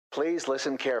Please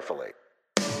listen carefully.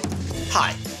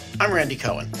 Hi, I'm Randy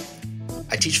Cohen.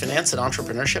 I teach finance and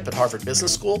entrepreneurship at Harvard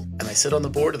Business School, and I sit on the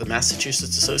board of the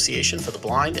Massachusetts Association for the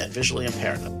Blind and Visually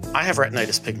Impaired. I have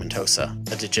retinitis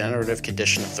pigmentosa, a degenerative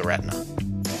condition of the retina.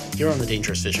 Here on the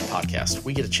Dangerous Vision podcast,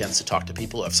 we get a chance to talk to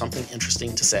people who have something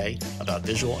interesting to say about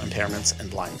visual impairments and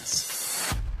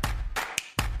blindness.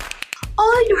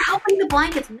 Oh, you're helping the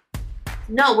blind kids.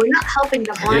 No, we're not helping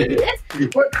the blind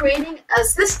kids. We're creating a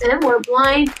system where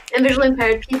blind and visually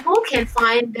impaired people can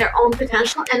find their own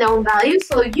potential and their own value,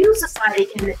 so you, society,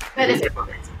 can benefit from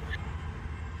it.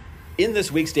 In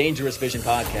this week's Dangerous Vision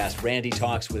podcast, Randy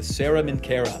talks with Sarah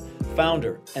Minkera,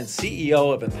 founder and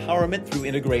CEO of Empowerment Through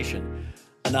Integration,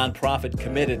 a nonprofit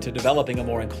committed to developing a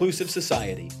more inclusive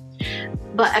society.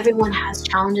 But everyone has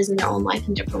challenges in their own life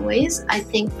in different ways. I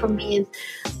think for me,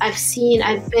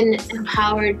 I've been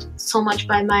empowered so much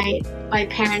by my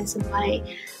parents and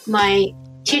my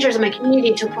teachers in my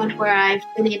community to a point where I've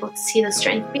been able to see the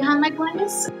strength behind my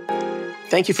blindness.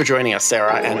 Thank you for joining us,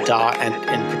 Sarah, and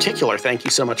in particular, thank you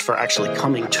so much for actually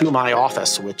coming to my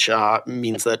office, which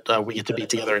means that we get to be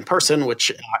together in person,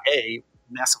 which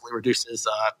massively reduces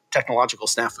technological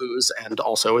snafus and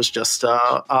also is just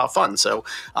fun. So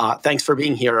thanks for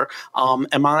being here.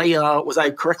 Was I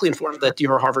correctly informed that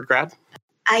you're a Harvard grad?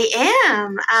 I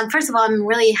am. First of all, I'm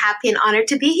really happy and honored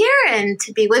to be here and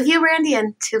to be with you, Randy,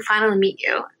 and to finally meet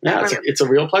you. Yeah, it's a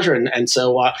real pleasure. And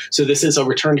so this is a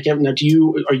return to campus. Now,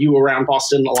 are you around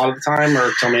Boston a lot of the time,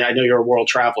 or tell me? I know you're a world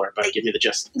traveler, but give me the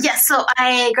gist. Yes, so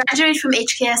I graduated from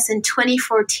HKS in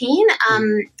 2014,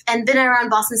 and been around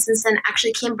Boston since then.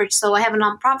 Actually, Cambridge. So I have a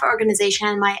nonprofit organization,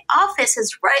 and my office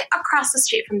is right across the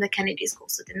street from the Kennedy School.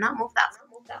 So did not move that far.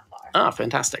 Oh,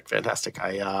 fantastic.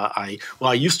 I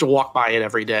used to walk by it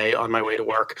every day on my way to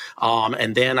work.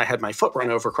 And then I had my foot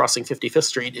run over crossing 55th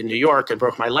Street in New York and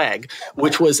broke my leg,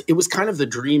 it was kind of the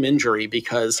dream injury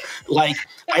because I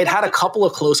had a couple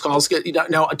of close calls.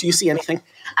 Now, do you see anything?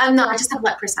 No, I just have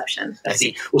light perception. I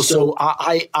see. Well, so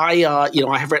I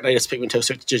have retinitis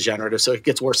pigmentosa, it's degenerative, so it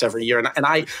gets worse every year. And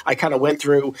I kind of went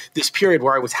through this period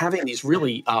where I was having these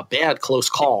really bad close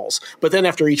calls. But then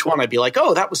after each one, I'd be like,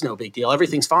 oh, that was no big deal.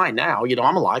 Everything's fine now.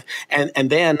 I'm alive. And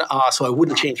then so I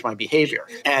wouldn't change my behavior.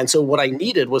 And so what I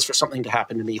needed was for something to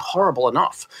happen to me horrible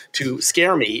enough to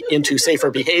scare me into safer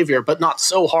behavior, but not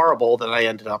so horrible that I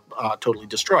ended up totally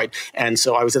destroyed. And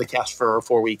so I was in a cast for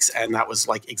 4 weeks, and that was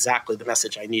like exactly the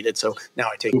message I needed. So now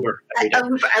I take Uber.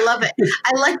 I love it.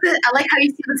 I like how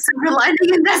you see the silver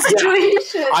lining in that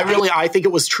situation. Yeah. I think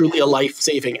it was truly a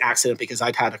life-saving accident because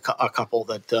I'd had a couple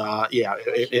that,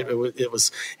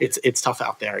 it's tough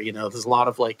out there. There's a lot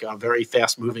of very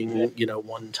fast-moving,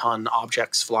 1-ton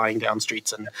objects flying down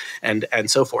streets and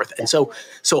so forth. And so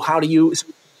how do you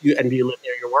live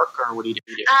near your work, or what do you do?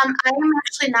 I'm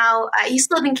actually now, I used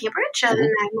to live in Cambridge, and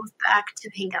then I moved back to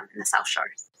Hingham in the South Shore.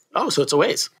 Oh, so it's a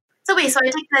ways. So I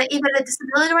take either the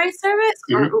disability rights service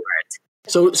or Uber.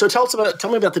 So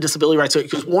tell me about the disability rights,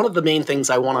 because one of the main things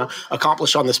I want to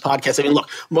accomplish on this podcast, I mean, look,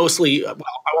 mostly, I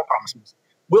won't promise.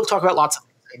 We'll talk about lots of things.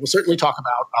 We'll certainly talk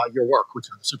about your work, which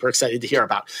I'm super excited to hear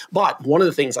about. But one of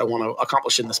the things I want to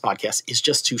accomplish in this podcast is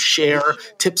just to share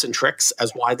tips and tricks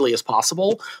as widely as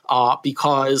possible,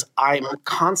 because I'm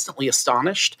constantly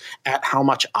astonished at how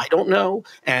much I don't know.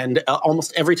 And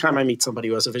almost every time I meet somebody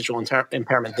who has a visual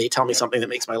impairment, they tell me something that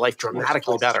makes my life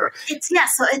dramatically better.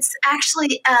 So it's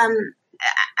actually,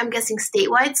 I'm guessing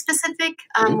statewide specific.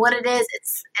 What it is,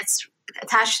 it's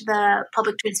attached to the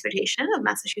public transportation of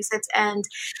Massachusetts, and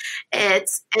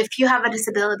it's if you have a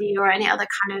disability or any other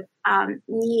kind of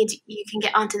need, you can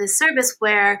get onto this service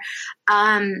where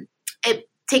it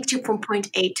takes you from point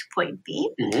A to point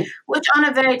B, which on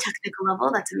a very technical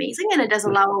level, that's amazing, and it does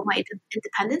allow my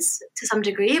independence to some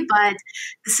degree, but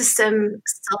the system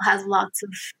still has lots of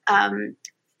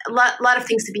a lot of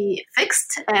things to be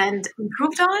fixed and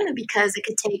improved on, because it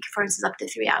could take, for instance, up to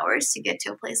 3 hours to get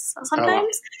to a place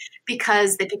sometimes,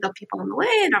 because they pick up people on the way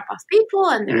and drop off people,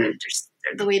 and they're just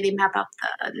the way they map out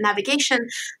the navigation.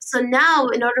 So now,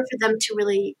 in order for them to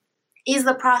really ease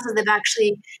the process, they've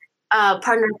actually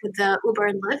partnered with the Uber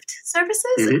and Lyft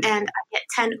services, and I get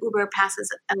 10 Uber passes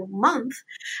a month,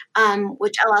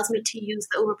 which allows me to use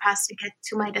the Uber pass to get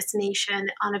to my destination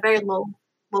on a very low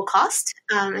cost,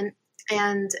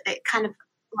 and it kind of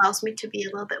allows me to be a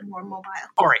little bit more mobile.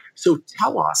 All right. So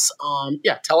tell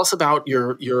us about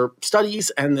your studies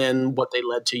and then what they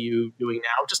led to you doing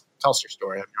now. Just tell us your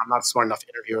story. I mean, I'm not a smart enough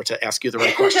interviewer to ask you the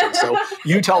right question. So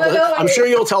you tell I'm sure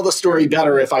you'll tell the story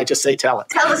better if I just say tell it.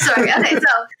 Tell the story. Okay.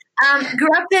 So grew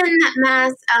up in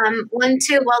Mass, went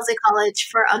to Wellesley College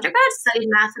for undergrad, studied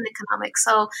math and economics.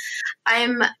 So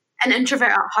I'm an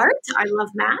introvert at heart. I love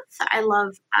math. I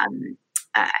love,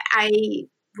 I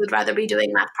would rather be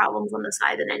doing math problems on the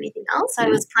side than anything else. I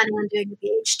was planning on doing a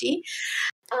PhD.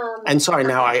 And sorry,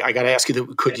 now I got to ask you,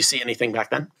 could you see anything back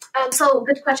then? So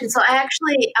good question. So I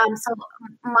actually, so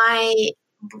my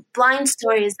blind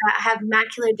story is that I have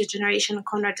macular degeneration and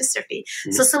corneal dystrophy.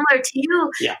 So similar to you,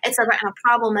 it's a retinal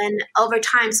problem, and over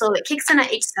time, so it kicks in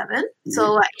at age 7.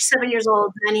 So at age 7 years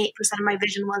old, 98% of my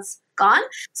vision was gone.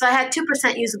 So I had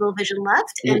 2% usable vision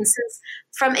left, and since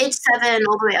from age 7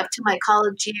 all the way up to my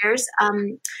college years,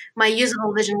 my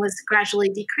usable vision was gradually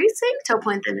decreasing to a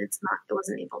point that it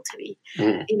wasn't able to be,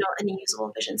 any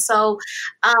usable vision. So,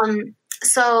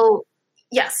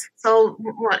 yes. So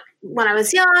when I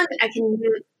was young, I can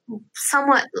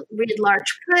somewhat read large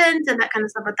print and that kind of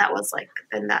stuff, but that was like,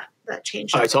 then that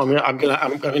changed. All right, so I'm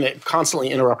gonna constantly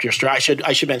interrupt your story. I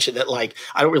should mention that, like,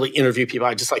 I don't really interview people.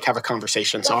 I just like have a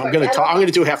conversation. So I'm gonna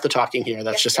do half the talking here.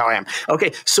 That's just how I am.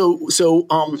 Okay, so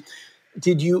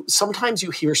sometimes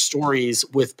you hear stories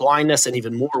with blindness and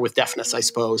even more with deafness, I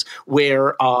suppose,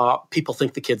 where people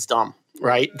think the kid's dumb.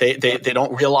 Right? They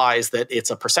don't realize that it's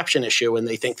a perception issue, and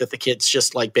they think that the kid's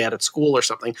just like bad at school or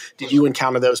something. Did you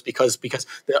encounter those? Because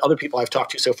the other people I've talked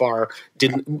to so far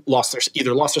lost their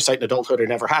sight in adulthood or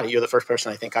never had it. You're the first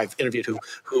person I think I've interviewed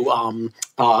who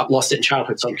lost it in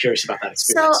childhood. So I'm curious about that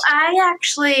experience. So I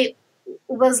actually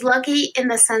was lucky in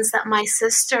the sense that my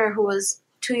sister, who was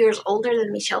 2 years older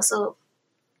than me, she also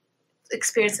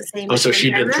experienced the same. Oh, so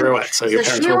she'd been through it. So your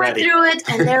parents were ready. She went through it,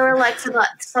 and they were like,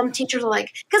 some teachers were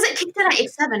like, because it kicked in at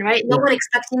age 7, right? No one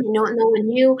expected it. No one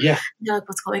knew. Yeah. Like,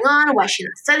 what's going on? Why is she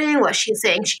not studying? Why is she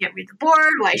saying she can't read the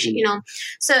board? Why is she,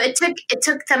 So it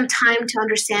took them time to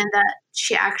understand that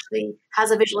she actually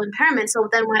has a visual impairment. So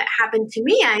then when it happened to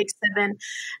me at age 7,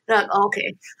 they're like, oh,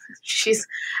 okay, she's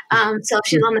so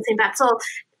she's on the same path. So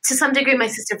to some degree, my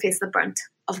sister faced the brunt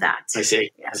of that. I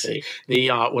see. Yeah. I see.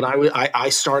 When I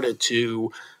started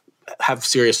to have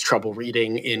serious trouble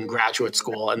reading in graduate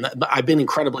school, and I've been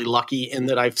incredibly lucky in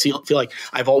that I feel like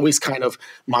I've always kind of,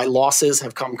 my losses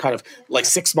have come kind of like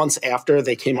 6 months after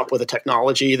they came up with a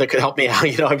technology that could help me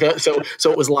out. So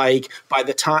it was like by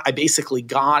the time I basically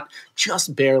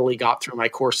just barely got through my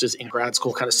courses in grad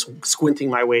school, kind of squinting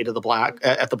my way to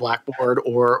at the blackboard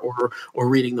or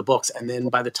reading the books, and then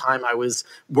by the time I was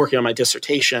working on my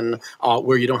dissertation,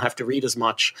 where you don't have to read as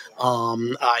much,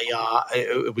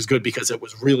 it was good because it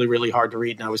was really, really hard to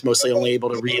read, and I was mostly only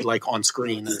able to read like on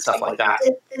screen and stuff like that.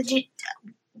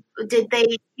 Did they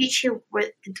teach you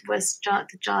did JAWS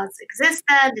exist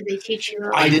then? Did they teach you?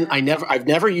 I've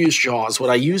never used JAWS. What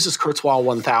I use is Kurzweil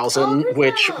 1000,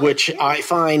 which I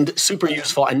find super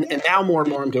useful. And now more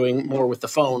and more I'm doing more with the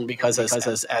phone, because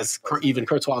as even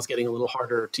Kurzweil is getting a little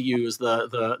harder to use,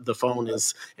 the phone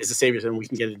is a savior, and we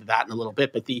can get into that in a little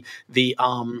bit. But the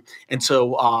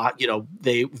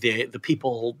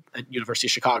people at University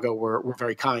of Chicago were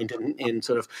very kind in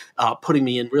sort of putting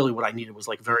me in. Really, what I needed was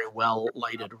like very well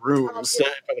lighted rooms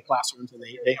for the classrooms, and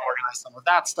they organized some of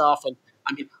that stuff. And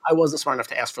I mean, I wasn't smart enough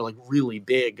to ask for like really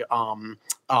big,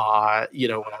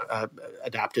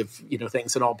 adaptive,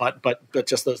 things and all, but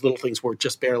just those little things were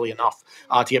just barely enough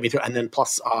to get me through. And then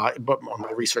plus, but on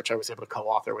my research, I was able to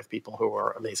co-author with people who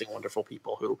were amazing, wonderful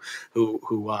people who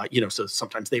so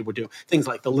sometimes they would do things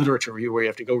like the literature review where you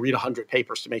have to go read 100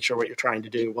 papers to make sure what you're trying to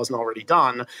do wasn't already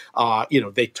done.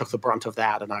 They took the brunt of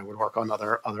that, and I would work on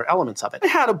other elements of it. I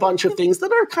had a bunch of things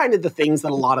that are kind of the things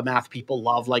that a lot of math people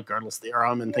love, like Gödel's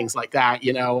theorem and things like that.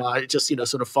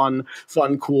 Sort of fun,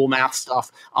 cool math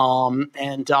stuff. But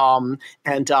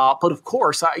of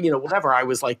course, whatever, I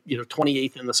was like,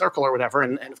 28th in the circle or whatever.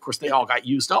 And of course they all got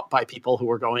used up by people who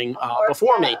were going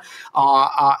before me.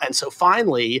 And so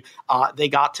finally they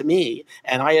got to me,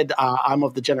 and I'm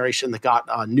of the generation that got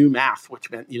new math,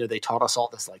 which meant, they taught us all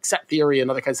this like set theory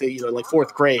and other kinds of, like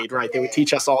fourth grade, right? They would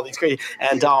teach us all these great,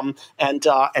 and so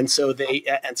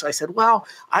I said, well,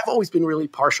 I've always been really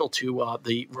partial to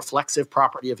the reflexive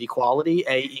property of equality,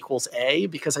 A equals A,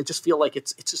 because I just feel like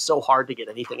it's just so hard to get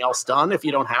anything else done if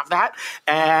you don't have that.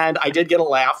 And I did get a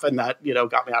laugh, and that,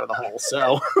 got me out of the hole.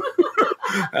 So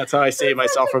that's how I save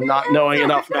myself from not knowing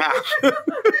enough math.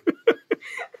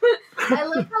 I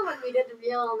like how when we did the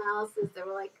real analysis, they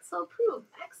were like, so prove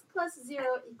x plus 0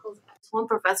 equals x. One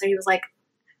professor, he was like,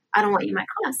 I don't want you in my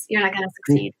class. You're not going to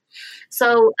succeed.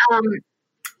 So,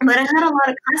 but I had a lot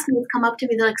of classmates come up to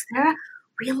me. They're like, Sarah,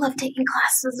 we love taking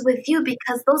classes with you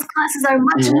because those classes are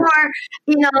much more,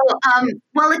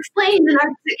 well explained and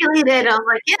articulated. I was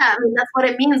like, yeah, I mean, that's what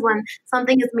it means when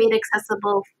something is made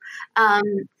accessible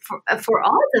for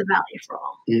all, the value for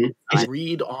all. Mm-hmm. I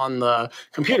read on the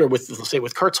computer with, let's say,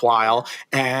 with Kurzweil,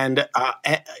 and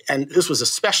this was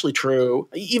especially true.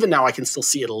 Even now, I can still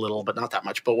see it a little, but not that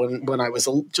much. But when I was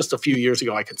just a few years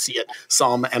ago, I could see it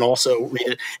some and also read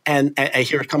it, and I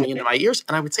hear it coming into my ears.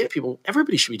 And I would say to people,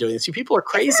 everybody should be doing this. You people are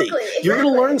crazy. Exactly. You're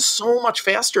going to learn so much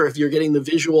faster if you're getting the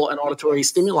visual and auditory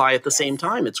stimuli at the same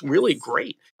time. It's really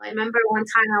great. I remember one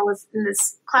time I was in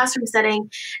this classroom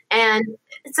setting, and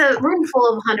it's a room full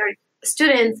of 100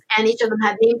 students, and each of them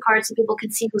had name cards so people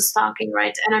could see who's talking,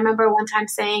 right? And I remember one time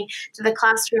saying to the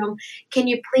classroom, can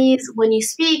you please, when you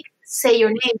speak, say your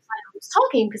name so I know who's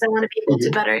talking, because I want to be able to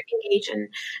better engage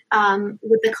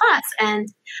with the class.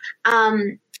 And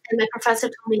my professor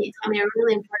told me a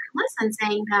really important lesson,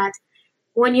 saying that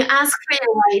when you ask for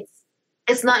your rights,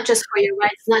 it's not just for your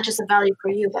rights, it's not just a value for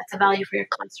you, but it's a value for your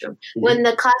classroom. Mm-hmm. When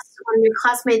your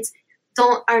classmates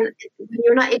when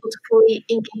you're not able to fully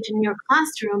engage in your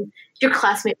classroom, your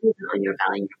classmate will know your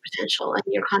value, your potential, and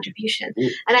your contribution.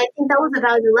 Mm. And I think that was a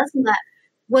valuable lesson, that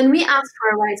when we ask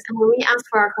for our rights and when we ask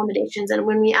for our accommodations and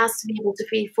when we ask to be able to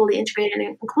be fully integrated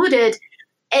and included,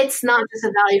 it's not just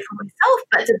a value for myself,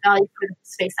 but it's a value for the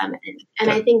space I'm in.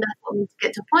 And I think that's what we need to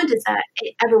get to a point, is that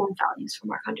everyone values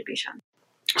from our contribution.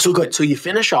 So good. So you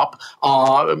finish up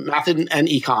math and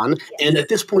econ, and at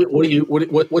this point,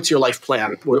 what's your life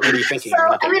plan? What are you thinking?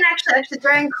 So I mean, actually,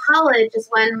 during college is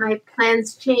when my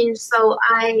plans changed. So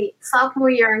sophomore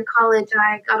year in college,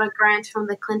 I got a grant from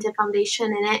the Clinton Foundation,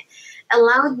 and it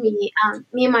allowed me,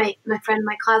 me and my friend,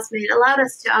 my classmate, allowed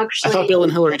us to actually. I thought Bill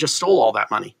and Hillary just stole all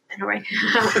that money. I know, right?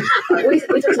 we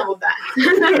took some of that.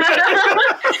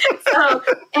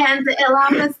 And it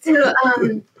allowed us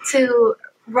to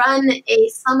run a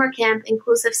summer camp,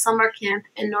 inclusive summer camp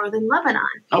in northern Lebanon.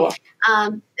 Oh, wow.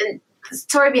 And the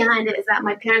story behind it is that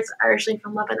my parents are originally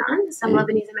from Lebanon, so I'm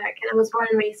Lebanese American. I was born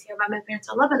and raised here, but my parents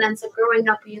are Lebanon. So growing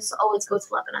up, we used to always go to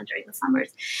Lebanon during the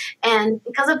summers. And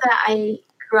because of that, I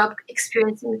grew up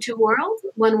experiencing two worlds.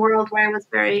 One world where I was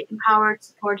very empowered,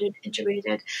 supported,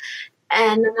 integrated,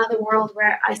 and another world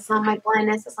where I saw my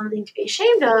blindness as something to be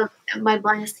ashamed of, and my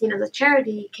blindness seen as a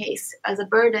charity case, as a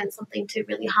burden, something to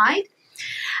really hide.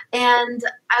 And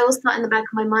I always thought in the back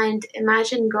of my mind,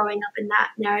 imagine growing up in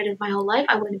that narrative my whole life.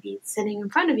 I wouldn't be sitting in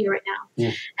front of you right now.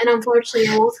 Yeah. And unfortunately,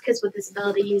 most kids with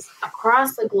disabilities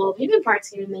across the globe, even parts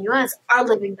here in the U.S., are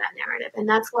living that narrative. And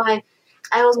that's why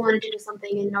I always wanted to do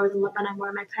something in northern Lebanon,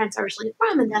 where my parents are originally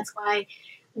from. And that's why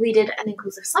we did an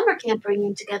inclusive summer camp,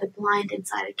 bringing together blind and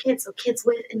sighted kids, so kids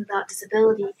with and without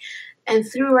disability. And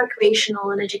through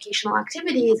recreational and educational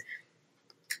activities,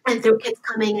 and through kids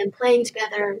coming and playing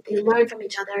together, they learn from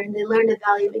each other, and they learn the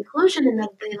value of inclusion, and then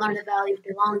they learn the value of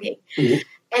belonging. Mm-hmm.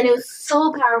 And it was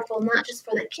so powerful, not just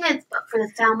for the kids, but for the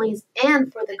families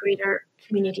and for the greater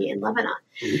community in Lebanon.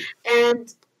 Mm-hmm.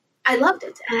 And I loved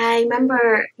it. And I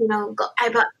remember, I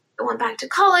went back to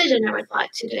college and never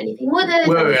thought to do anything with it.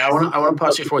 Wait. I want to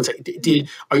pause you for 1 second.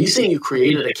 Are you saying you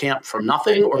created a camp from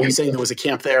nothing, or are you saying there was a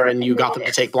camp there and you got them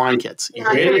to take blind kids? You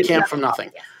created a camp from nothing.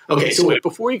 Yeah. Okay, so wait,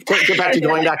 before you get back to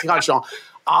going back to college,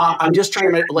 I'm just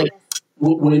trying to,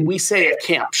 when we say a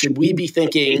camp, should we be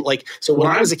thinking, so when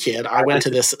I was a kid, I went to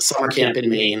this summer camp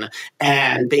in Maine,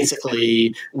 and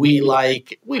basically we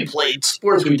played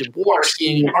sports, we did water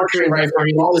skiing, archery,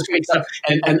 rifling, all this great stuff,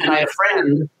 and I had a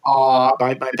friend,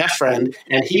 my best friend,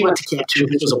 and he went to camp too,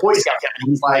 which was a Boy Scout camp, and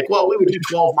he's like, well, we would do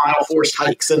 12-mile forced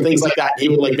hikes and things like that, and he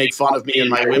would make fun of me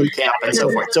and my whim camp and so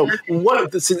forth. So the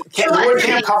word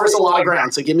camp covers a lot of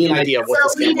ground, so give me an idea of what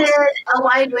this camp was. So we did a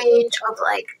wide range of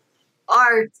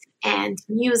art and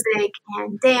music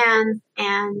and dance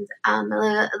and a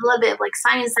little bit of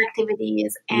science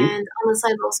activities, and on the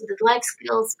side we also did life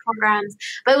skills programs,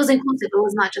 but it was inclusive. It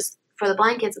was not just for the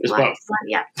blind kids.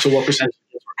 Yeah. So what percentage?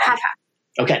 Half.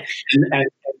 Okay. And the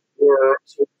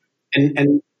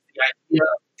idea.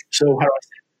 So how do I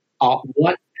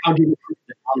say? How do you recruit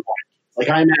the non-blind kids?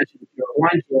 I imagine if you're a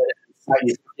blind kid and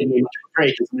society's not giving you much of a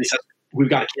break, and somebody says, we've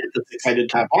got a kid that's excited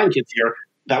to have blind kids here,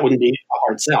 that wouldn't be a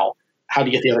hard sell. How do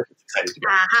you get the other kids excited to go?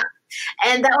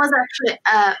 And that was actually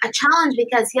a challenge,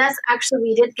 because yes, actually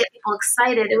we did get people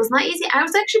excited. It was not easy. I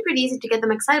was actually pretty easy to get them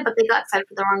excited, but they got excited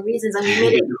for the wrong reasons. And we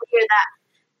made it clear that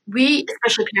we,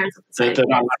 especially parents of the side, they're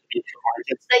not allowed to be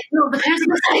kids. No, the parents of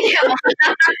the side.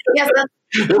 Yes, that's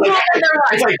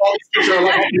it's like all these kids are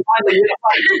finally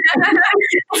unified.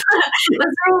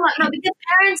 No, because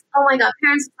parents, oh my God,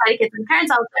 parents of side kids and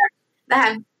parents out there that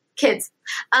have kids,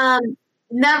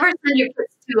 never send your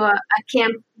kids to a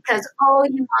camp because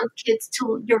you want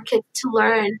your kids to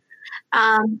learn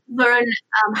how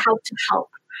to help,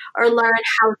 or learn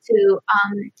how to.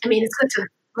 It's good to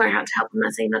learn how to help. I'm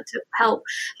not saying not to help,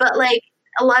 but like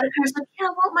a lot of parents are like, yeah, I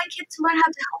want my kid to learn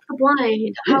how to help the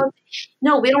blind.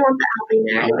 No, we don't want the helping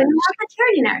narrative. We want the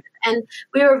charity narrative. And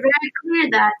we were very clear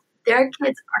that their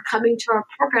kids are coming to our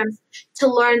programs to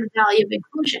learn the value of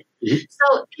inclusion.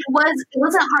 So it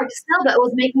wasn't hard to sell, but it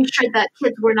was making sure that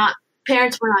parents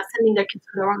were not sending their kids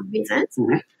for the wrong reasons.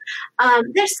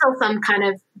 There's still some kind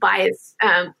of bias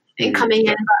in coming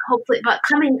in, but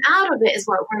coming out of it is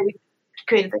where we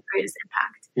created the greatest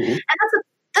impact. And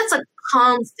that's a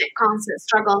constant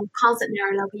struggle, constant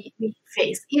narrative we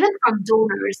face, even from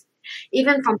donors,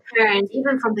 even from parents,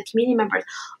 even from the community members.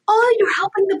 Oh, you're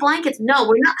helping the blind kids. No,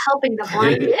 we're not helping the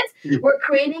blind kids. We're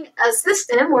creating a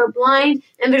system where blind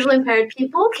and visually impaired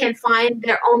people can find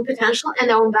their own potential and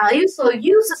their own value, so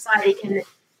you, society, can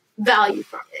benefit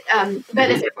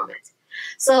from it.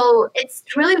 So it's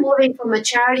really moving from a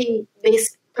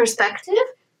charity-based perspective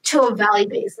to a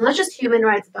value-based, not just human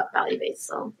rights, but value-based.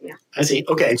 So, yeah. I see.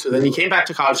 Okay. So then you came back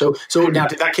to college. So now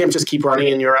did that camp just keep running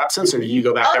in your absence, or did you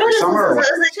go back every summer? It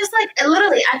was just like,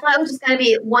 literally, I thought it was just going to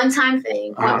be a one-time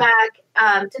thing. Went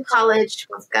back to college,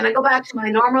 was going to go back to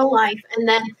my normal life. And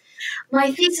then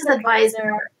my thesis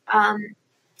advisor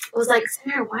was like,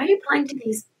 Sarah, why are you applying to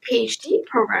these PhD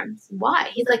programs?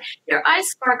 Why? He's like, your eyes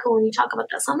sparkle when you talk about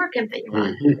that summer camp that you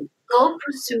want. Go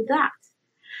pursue that.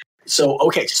 So,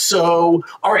 okay. So,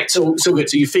 all right. So good.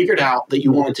 So you figured out that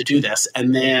you wanted to do this,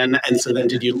 and so then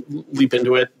did you leap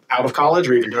into it out of college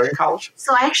or even during college?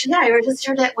 So I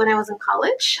registered it when I was in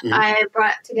college. I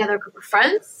brought together a group of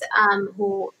friends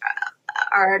who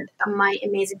are my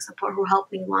amazing support, who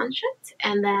helped me launch it.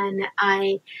 And then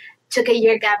I took a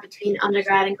year gap between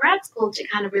undergrad and grad school to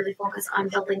kind of really focus on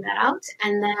building that out.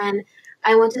 And then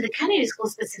I went to the Kennedy School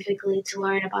specifically to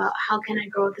learn about how can I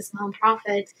grow this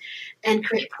nonprofit and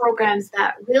create programs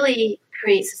that really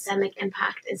create systemic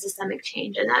impact and systemic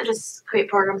change, and not just create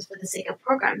programs for the sake of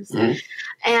programs.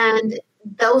 And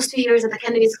those 2 years at the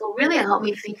Kennedy School really helped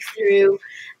me think through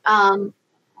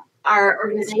our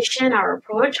organization, our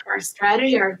approach, our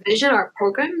strategy, our vision, our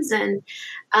programs, and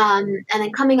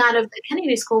then coming out of the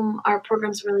Kennedy School, our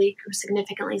programs really grew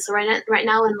significantly. So right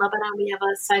now in Lebanon, we have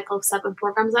a cycle of 7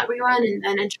 programs that we run, and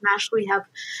then internationally we have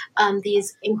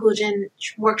these inclusion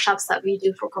workshops that we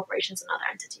do for corporations and other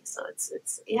entities. So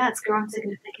it's grown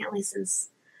significantly since.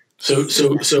 So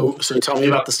tell me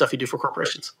about the stuff you do for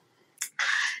corporations.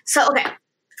 So okay,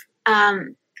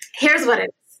 here's what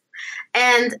it is,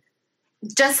 and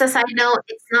just as I know,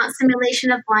 it's not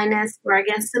simulation of blindness. We're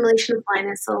against simulation of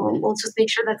blindness, so we'll just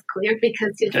make sure that's clear,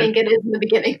 because you think it is in the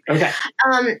beginning. Okay.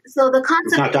 So the concept.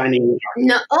 It's not dining in the dark.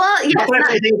 No. Well, yeah, it's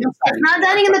not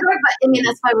dining in the dark, but I mean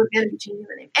that's why we're going to be changing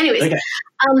the name. Anyways,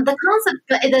 the concept,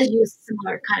 but it does use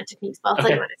similar kind of techniques. But I'll tell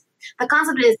you what it is. The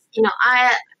concept is,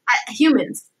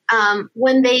 humans.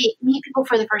 When they meet people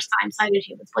for the first time, sighted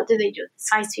humans, what do? They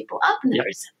size people up in the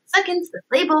first 7 seconds,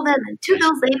 they label them, and to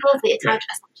those labels, they attach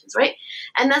assumptions, right?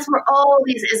 And that's where all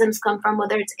these isms come from,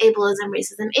 whether it's ableism,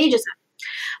 racism, ageism.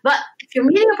 But if you're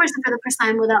meeting a person for the first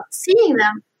time without seeing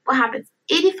them, what happens?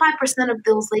 85% of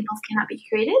those labels cannot be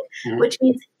created, which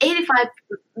means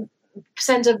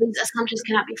 85% of these assumptions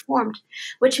cannot be formed,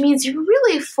 which means you're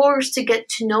really forced to get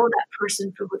to know that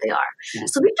person for who they are.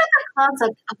 So we took the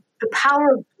concept of the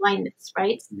power of blindness,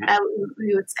 right?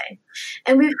 We would say.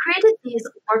 And we've created these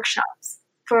workshops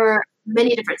for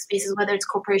many different spaces, whether it's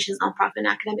corporations, nonprofit, and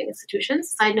academic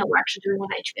institutions. Side note, we're actually doing one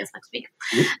at HBS next week.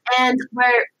 And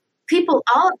where people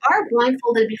all are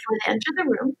blindfolded before they enter the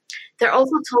room. They're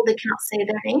also told they cannot say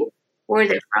their name, where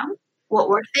they're from, what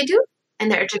work they do,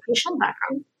 and their educational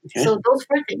background. So those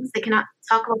 4 things, they cannot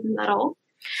talk about them at all.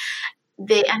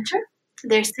 They enter,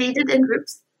 they're seated in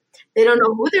groups. They don't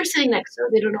know who they're sitting next to.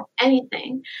 They don't know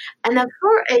anything. And then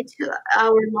for a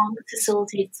 2-hour-long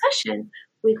facilitated session,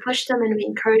 we push them and we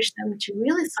encourage them to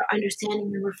really start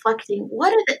understanding and reflecting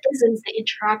what are the isms they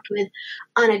interact with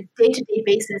on a day-to-day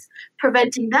basis,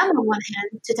 preventing them on one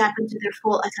hand to tap into their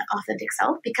full authentic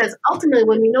self, because ultimately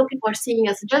when we know people are seeing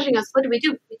us and judging us, what do? We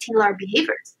tailor our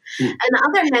behaviors. And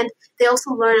on the other hand, they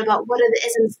also learn about what are the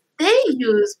isms they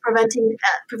use,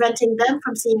 preventing them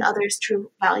from seeing others'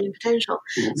 true value and potential.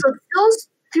 So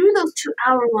through those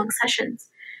 2-hour-long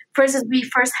sessions, we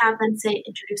first have them say,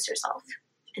 introduce yourself.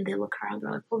 And they look around,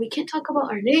 they're like, well, we can't talk about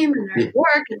our name and our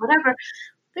work and whatever.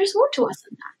 There's more to us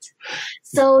than that.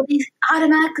 So these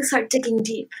automatically start digging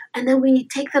deep. And then we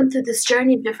take them through this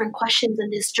journey of different questions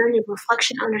and this journey of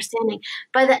reflection, understanding.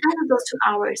 By the end of those 2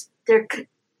 hours,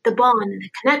 the bond and the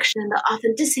connection, the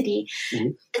authenticity,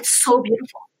 it's so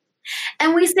beautiful.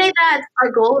 And we say that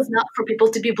our goal is not for people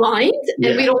to be blind,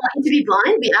 and we don't want you to be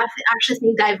blind. We actually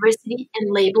think diversity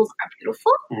and labels are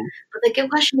beautiful. Mm-hmm. But the good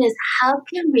question is, how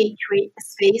can we create a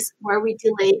space where we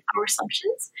delay our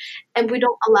assumptions and we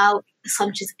don't allow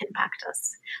assumptions impact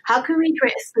us? How can we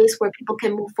create a space where people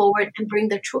can move forward and bring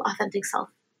their true, authentic self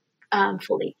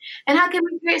fully? And how can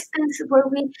we create a space where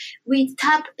we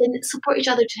tap and support each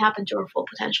other to tap into our full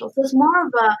potential? So it's more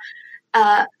of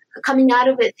a coming out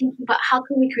of it, thinking about how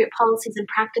can we create policies and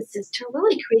practices to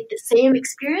really create the same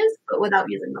experience, but without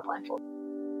using the blindfold.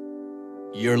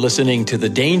 You're listening to the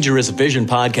Dangerous Vision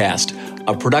Podcast,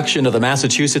 a production of the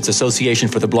Massachusetts Association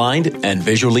for the Blind and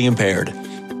Visually Impaired.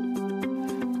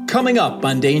 Coming up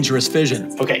on Dangerous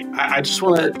Vision. Okay, I just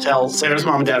want to tell Sarah's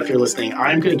mom and dad, if you're listening,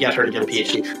 I'm going to get her to get a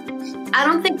PhD. I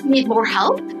don't think we need more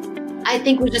help. I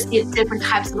think we just need different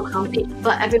types of accommodation,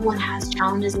 but everyone has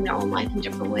challenges in their own life in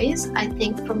different ways. I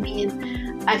think for me,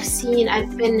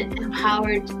 I've been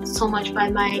empowered so much by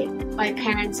my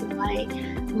parents and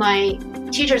my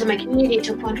teachers in my community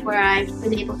to a point where I've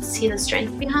been able to see the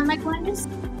strength behind my blindness.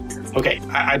 Okay,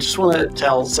 I just want to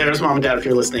tell Sarah's mom and dad, if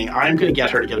you're listening, I'm going to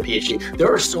get her to get a PhD.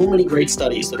 There are so many great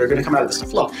studies that are going to come out of this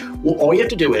stuff. Look, all you have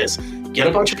to do is get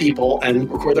a bunch of people and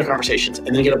record their conversations,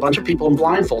 and then get a bunch of people and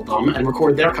blindfold them and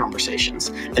record their conversations,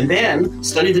 and then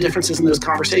study the differences in those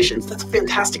conversations. That's a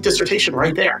fantastic dissertation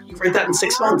right there. You write that in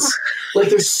 6 months. Like,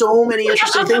 there's so many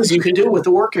interesting things you can do with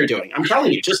the work you're doing. I'm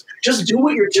telling you, just do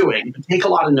what you're doing, and take a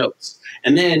lot of notes,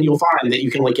 and then you'll find that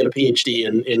you can get a PhD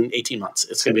in 18 months.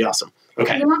 It's going to be awesome.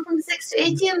 Okay. You went from 6 to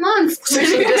 18 months.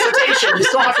 6 for the dissertation. You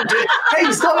still have to do it. Hey,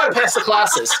 you still got to pass the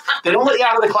classes. They don't let you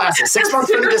out of the classes. 6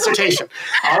 months for the dissertation.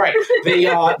 All right.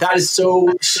 That is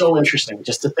so interesting,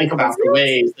 just to think about the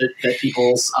ways that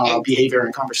people's behavior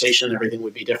and conversation and everything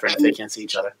would be different if they can't see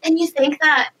each other. And you think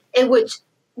that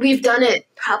we've done it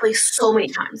probably so many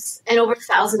times, and over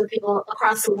thousands of people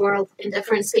across the world in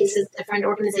different spaces, different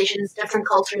organizations, different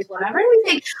cultures, whatever. And we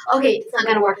think, okay, it's not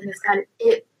going to work in this kind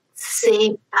of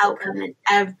same outcome in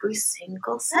every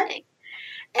single setting.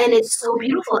 And it's so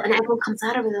beautiful. And everyone comes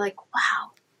out of it, they're like,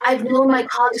 wow, I've known my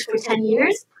colleagues for 10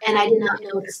 years and I did not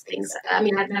know these things. I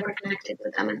mean, I've never connected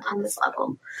with them on this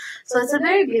level. So it's a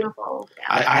very beautiful.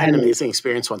 I had an amazing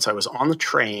experience once. I was on the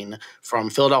train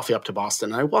from Philadelphia up to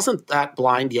Boston. And I wasn't that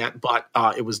blind yet, but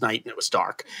it was night and it was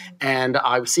dark. And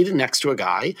I was seated next to a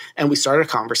guy, and we started a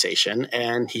conversation,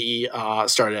 and he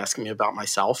started asking me about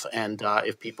myself. And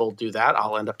if people do that,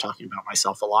 I'll end up talking about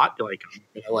myself a lot.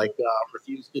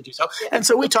 Refuse to do so. And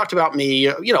so we talked about me,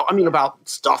 about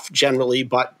stuff generally,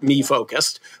 but me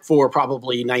focused for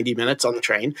probably 90 minutes on the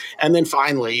train. And then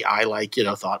finally I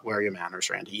thought, where are your manners,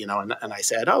 Randy? And I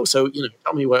said, oh, so,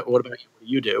 tell me what about you? What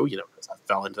do you do? Because I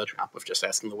fell into the trap of just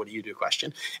asking the what do you do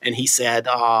question. And he said,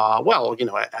 well,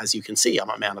 as you can see, I'm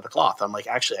a man of the cloth. I'm like,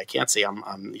 actually, I can't see.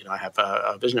 I have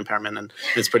a vision impairment, and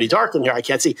it's pretty dark in here. I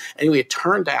can't see. Anyway, it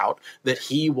turned out that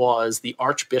he was the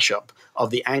Archbishop of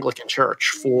the Anglican Church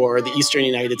for the Eastern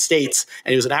United States.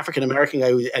 And he was an African-American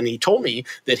guy. And he told me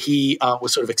that he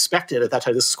was sort of expected at that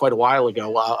time, this is quite a while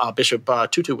ago, Bishop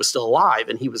Tutu was still alive,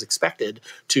 and he was expected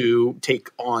to take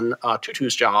on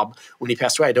Tutu's job when he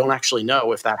passed away. I don't actually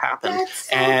know if that happened. That's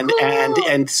so cool.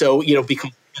 And so,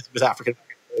 because he was African,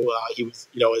 he was,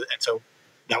 and so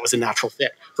that was a natural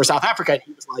fit for South Africa. And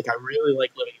he was like, I really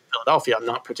like living in Philadelphia. I'm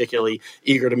not particularly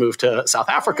eager to move to South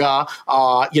Africa,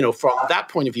 from that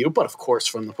point of view. But of course,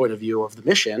 from the point of view of the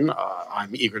mission,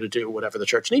 I'm eager to do whatever the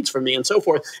church needs from me and so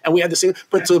forth. And we had this thing.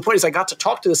 But so the point is, I got to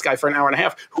talk to this guy for an hour and a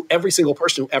half, who every single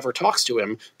person who ever talks to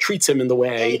him treats him in the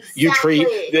way you treat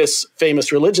this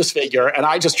famous religious figure. And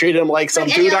I just treated him like some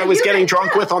dude I was getting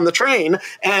drunk with on the train.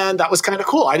 And that was kind of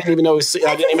cool. I didn't even know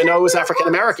it was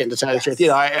African-American, to tell you the truth.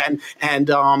 And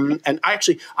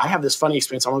I have this funny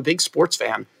experience. I'm a big sports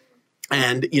fan.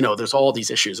 And, there's all these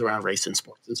issues around race in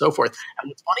sports and so forth. And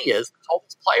what's funny is there's all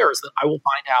these players that I will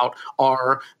find out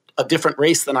are a different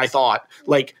race than I thought,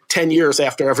 10 years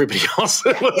after everybody else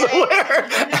was aware.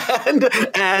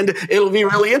 And it'll be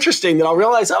really interesting that I'll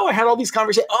realize, I had all these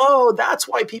conversations. Oh, that's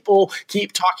why people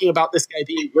keep talking about this guy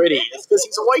being gritty. It's because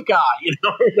he's a white guy,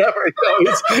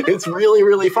 It's really,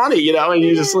 really funny, and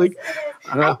you're just like,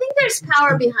 I think there's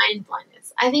power behind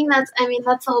blindness. I think that's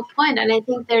the whole point. And I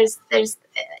think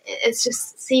it's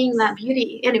just seeing that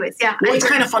beauty. Anyways, yeah. Well, it's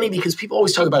kind of funny because people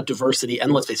always talk about diversity,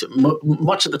 and let's face it,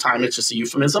 much of the time it's just a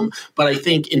euphemism. But I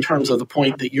think in terms of the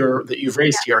point that you've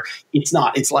raised here, it's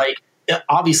not. It's like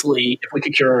obviously, if we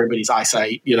could cure everybody's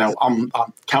eyesight,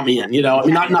 count me in. I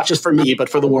mean, not just for me, but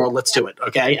for the world. Let's do it,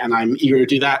 okay? And I'm eager to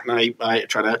do that, and I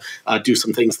try to do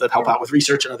some things that help out with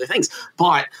research and other things.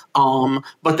 But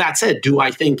that said, do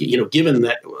I think, given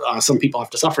that some people have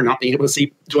to suffer not being able to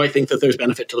see, do I think that there's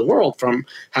benefit to the world from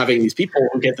having these people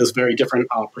who get this very different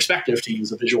perspective, to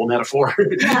use a visual metaphor?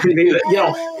 And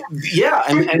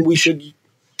we should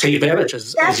take advantage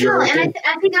as you're. And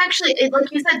I think actually,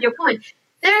 like you said, your point.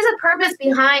 There's a purpose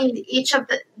behind each of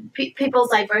the people's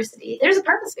diversity. There's a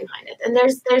purpose behind it, and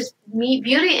there's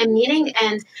beauty and meaning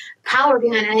and power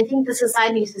behind it. And I think the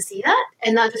society needs to see that,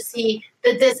 and not just see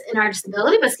this in our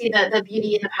disability, but see the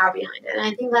beauty and the power behind it. And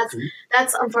I think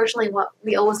that's unfortunately what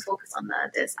we always focus on,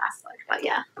 this aspect. But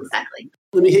yeah, exactly.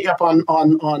 Let me hit you up on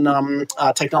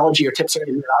technology or tips.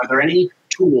 Are there any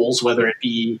tools, whether it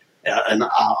be a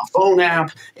phone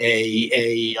app,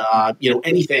 anything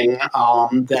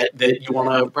that you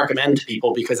want to recommend to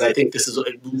people? Because I think this is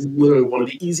literally one of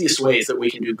the easiest ways that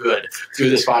we can do good through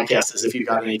this podcast, is if you've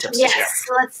got any tips to share. Yes,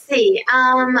 let's see.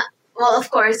 Well, of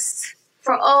course,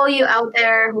 for all you out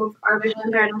there who are visually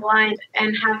impaired and blind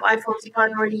and have iPhones, you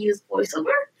probably already use VoiceOver.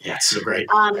 Yeah, it's so great.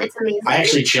 It's amazing. I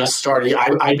actually just started.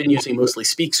 I've been using mostly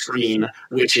SpeakScreen,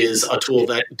 which is a tool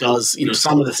that does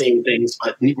some of the same things,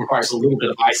 but requires a little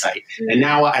bit of eyesight. Mm-hmm. And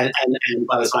now, and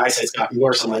as my eyesight's gotten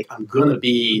worse, I'm like, I'm gonna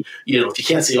be, if you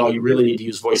can't see all, you really need to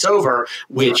use VoiceOver,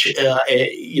 which is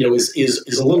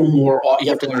a little more. You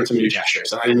have to learn some new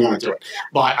gestures, and I didn't want to do it.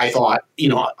 But I thought,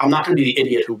 I'm not going to be the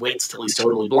idiot who waits till he's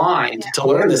totally blind to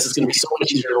learn this. It's going to be so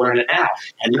much easier to learn it now.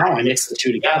 And now I mix the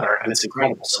two together, and it's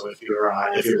incredible. So if you're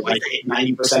like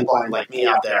 90% blind like me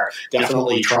out there,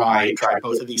 definitely try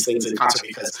both of these things in concert,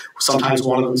 because sometimes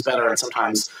one of them's better and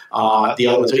sometimes the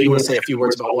other ones. You want to say a few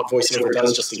words about what VoiceOver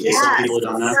does, just in case some people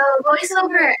don't know? So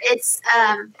VoiceOver, it's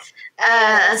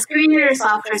a screen reader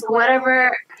software. So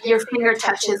whatever your finger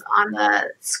touches on the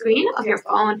screen of your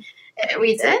phone, it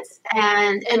reads it,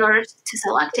 and in order to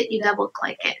select it, you double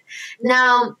click it.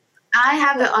 Now, I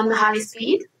have it on the high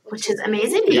speed, which is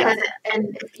amazing, because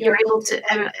and if you're able to,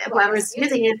 whoever's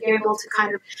using it, if you're able to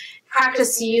kind of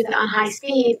practice to use it on high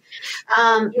speed,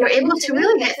 you're able to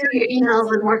really get through your emails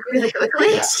and work really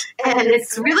quickly, and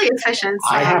it's really efficient.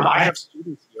 So. I have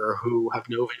students here who have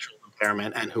no visual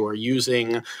impairment and who are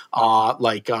using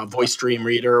Voice Dream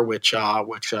Reader, which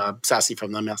Sassy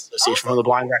from the Mass Association for the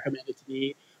Blind recommended to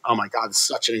me. Oh my God, it's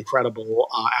such an incredible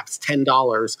app. It's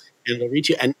 $10. And they'll reach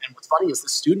you. And what's funny is the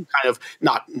student kind of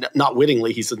not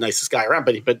wittingly, he's the nicest guy around,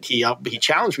 but he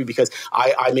challenged me because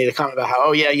I made a comment about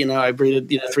how, I read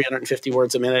 350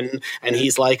 words a minute, and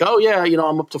he's like,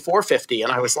 I'm up to 450,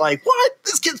 and I was like, what?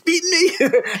 This kid's beating me.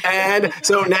 And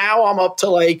so now I'm up to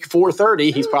like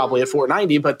 430. He's probably at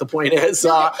 490, but the point is,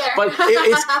 but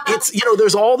it's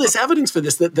there's all this evidence for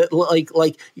this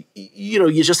that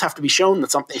you just have to be shown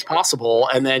that something's possible,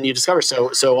 and then you discover.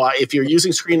 So if you're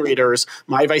using screen readers,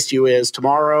 my advice to you is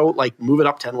tomorrow, move it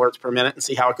up 10 words per minute and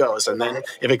see how it goes. And then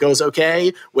if it goes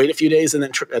okay, wait a few days and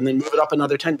then move it up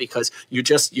another 10, because you're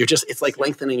just it's like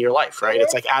lengthening your life, right?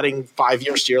 It's like adding 5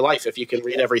 years to your life if you can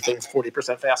read everything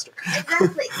 40% faster.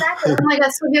 Exactly. Oh my God,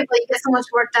 so beautiful. You get so much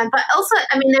work done. But also,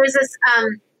 there's this,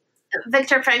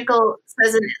 Viktor Frankl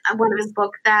says in one of his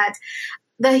books that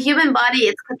the human body,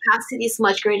 its capacity is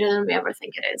much greater than we ever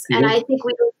think it is. Mm-hmm. And I think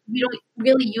we don't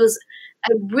really use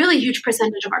a really huge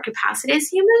percentage of our capacity as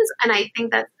humans. And I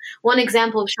think that's one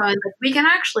example of showing that we can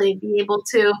actually be able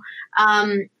to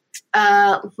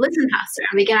listen faster,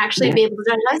 and we can actually be able to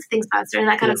digest things faster and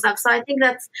that kind of stuff. So I think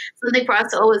that's something for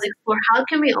us to always explore. How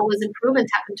can we always improve and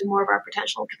tap into more of our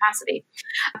potential capacity?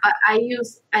 But I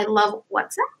love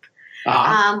WhatsApp.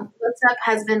 WhatsApp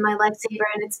has been my lifesaver,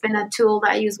 and it's been a tool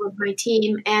that I use with my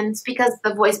team, and it's because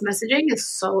the voice messaging is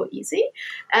so easy.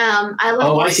 I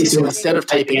love. I see. So instead of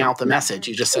typing out the message,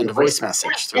 you just send a voice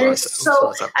message through WhatsApp.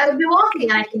 So I would be walking,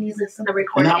 and I can use this in the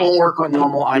recording. And that won't work on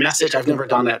normal iMessage. I've never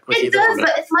done that with either. It does,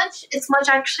 but it's much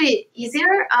actually easier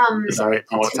to do it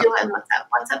in WhatsApp.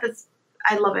 WhatsApp is,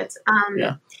 I love it.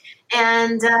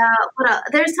 And what else?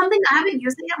 There's something I haven't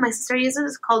used it yet. My sister uses it.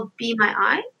 It's called Be My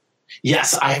Eye.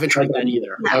 Yes, I haven't tried that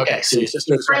either. No. Okay, so your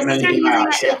sister's recommending Be My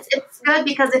Eye. It's good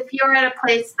because if you're at a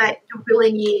place that you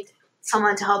really need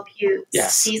someone to help you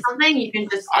see something, you can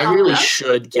just. I really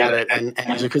should get it and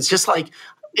use it, because just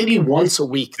maybe once a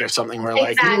week there's something where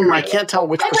I can't tell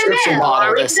which prescription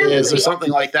bottle this is or something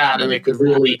like that, and it could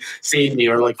really save me,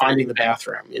 or finding the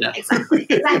bathroom, Exactly.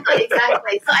 So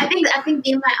I think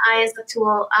Be My Eye is the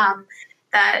tool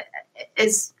that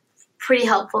is pretty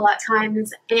helpful at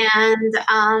times. And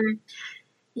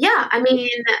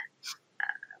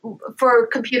for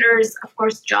computers, of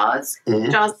course, JAWS.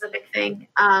 Mm-hmm. JAWS is a big thing.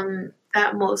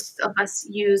 that most of us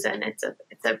use, and it's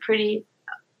a pretty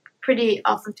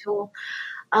awesome tool.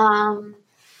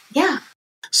 Yeah.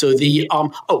 So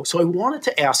so I wanted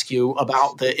to ask you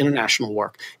about the international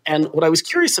work. And what I was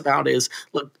curious about is,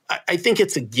 look, I think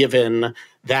it's a given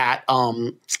that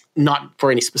not for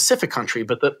any specific country,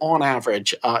 but that on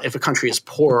average, if a country is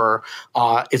poorer,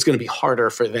 it's going to be harder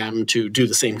for them to do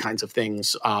the same kinds of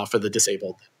things for the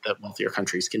disabled that wealthier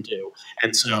countries can do.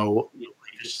 And so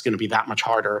it's just going to be that much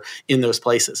harder in those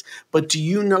places. But do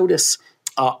you notice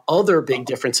other big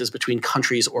differences between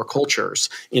countries or cultures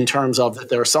in terms of that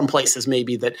there are some places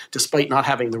maybe that, despite not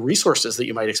having the resources that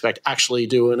you might expect, actually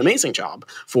do an amazing job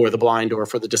for the blind or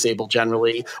for the disabled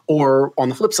generally? Or on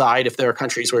the flip side, if there are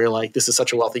countries where you're like, this is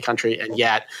such a wealthy country and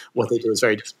yet what they do is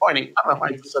very disappointing. I don't know,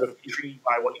 I'm sort of intrigued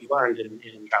by what you learned in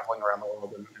traveling around the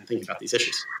world and thinking about these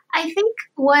issues. I think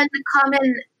one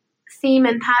common theme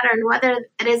and pattern, whether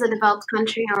it is a developed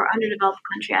country or underdeveloped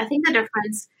country, I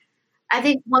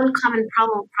think one common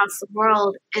problem across the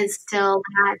world is still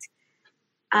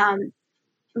that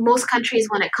most countries,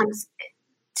 when it comes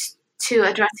to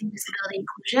addressing disability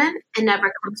inclusion, it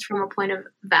never comes from a point of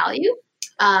value.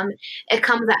 It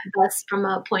comes at best from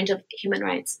a point of human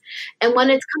rights. And when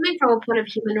it's coming from a point of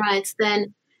human rights,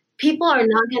 then people are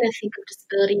not going to think of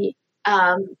disability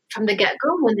from the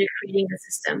get-go when they're creating the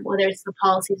system, whether it's the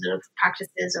policies or the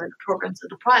practices or the programs or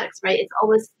the products, right? It's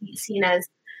always seen as,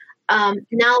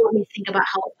 now let me think about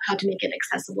how to make it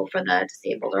accessible for the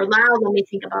disabled, or now let me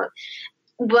think about.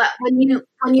 But when you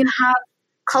have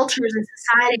cultures and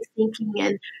societies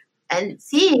thinking and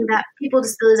seeing that people with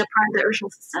disabilities are part of the original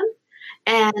system,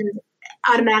 and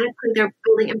automatically they're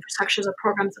building infrastructures or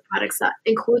programs or products that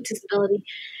include disability,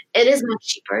 it is much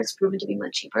cheaper. It's proven to be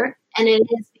much cheaper, and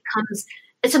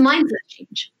it's a mindset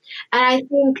change. And I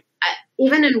think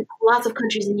even in lots of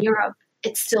countries in Europe,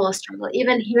 it's still a struggle.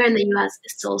 Even here in the US,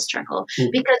 it's still a struggle.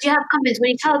 Because you have companies, when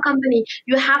you tell a company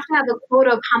you have to have a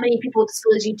quota of how many people with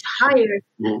disabilities you hire,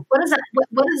 what is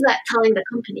that telling the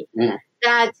company?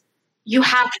 That you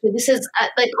have to, this is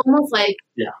almost like,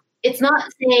 it's not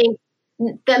saying,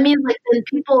 that means like then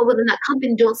people within that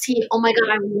company don't see, oh my God,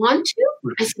 I want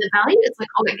to, I see the value. It's like,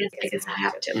 oh, I guess I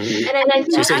have to. And I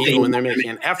think so even when they're making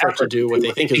an effort to do what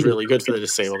they think is really good for the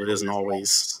disabled, it isn't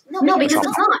always. No, because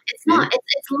it's not. It's not.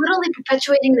 It's literally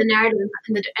perpetuating the narrative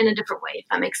in a different way, if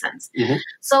that makes sense.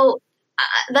 So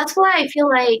that's why I feel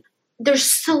like there's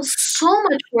still so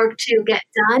much work to get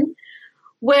done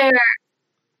where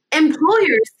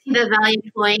employers see the value in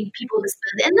employing people with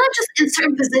disability, and not just in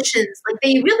certain positions. Like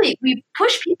we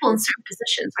push people in certain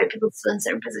positions, right? People in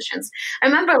certain positions. I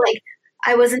remember, like,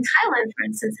 I was in Thailand, for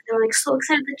instance, and they were like so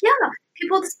excited, like, yeah,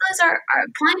 people with disabilities are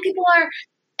blind people are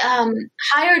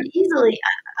hired easily.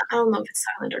 I don't know if it's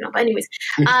Thailand or not, but anyways,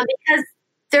 because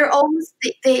they're almost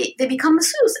they become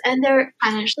masseuse and they're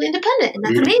financially independent, and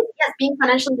that's amazing. Yes, being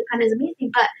financially independent is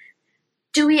amazing, but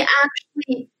do we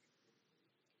actually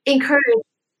encourage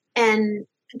and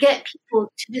get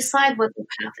people to decide what their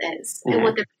path is and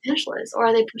what their potential is, or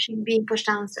are they being pushed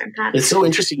down a certain path? It's so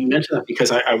interesting you mentioned that,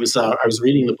 because I was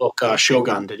reading the book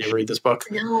Shogun. Did you ever read this book?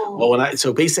 No. Well,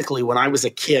 so basically when I was a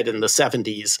kid in the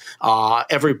 70s,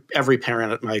 every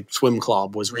parent at my swim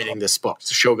club was reading this book,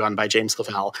 Shogun by James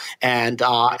Clavell, and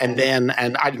I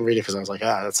didn't read it because I was like,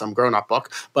 that's some grown up book.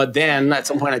 But then at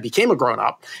some point I became a grown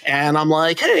up, and I'm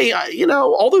like, hey,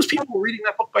 all those people were reading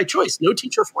that book by choice. No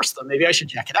teacher forced them. Maybe I should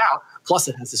check it out. Plus,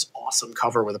 it has this awesome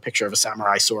cover with a picture of a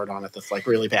samurai sword on it that's like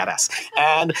really badass.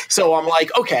 And so I'm like,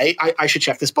 okay, I should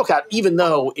check this book out, even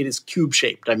though it is cube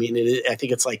shaped. I mean, I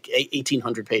think it's like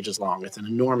 1,800 pages long. It's an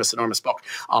enormous, enormous book.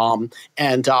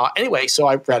 Anyway, so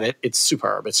I read it. It's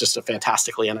superb. It's just a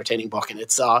fantastically entertaining book, and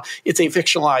it's a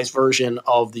fictionalized version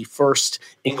of the first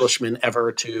Englishman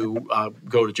ever to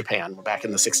go to Japan back in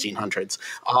the 1600s.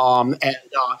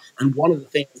 And one of the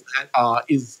things that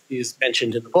is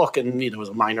mentioned in the book, and as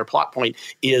a minor plot point,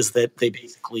 is that they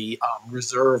basically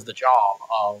reserve the job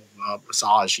of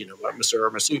massage, masseur or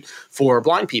masseuse for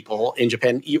blind people in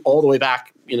Japan all the way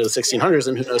back, the 1600s,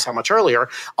 and who knows how much earlier.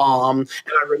 And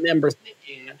I remember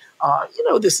thinking,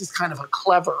 this is kind of a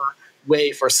clever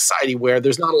way for a society where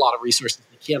there's not a lot of resources.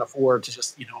 They can't afford to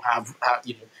just, have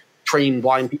train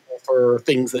blind people for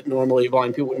things that normally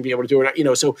blind people wouldn't be able to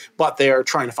do, but they're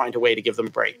trying to find a way to give them a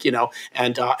break,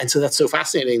 and so that's so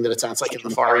fascinating that it sounds like in the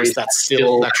Far East that's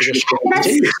still that tradition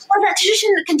continues. Well, that tradition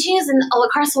continues all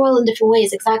across the world in different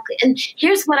ways, exactly. And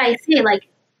here's what I say, like,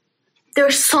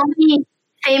 there's so many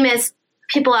famous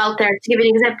people out there. To give you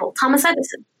an example, Thomas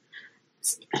Edison.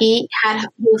 He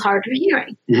was hard of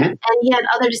hearing, and he had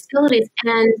other disabilities,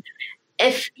 and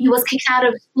if he was kicked out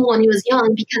of school when he was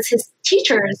young because his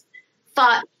teachers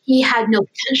thought he had no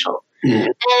potential.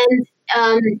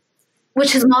 and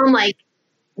which his mom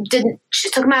she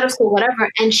took him out of school, whatever,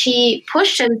 and she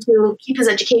pushed him to keep his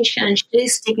education, and she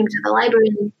used to take him to the library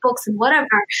and books and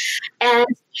whatever, and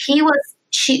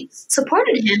she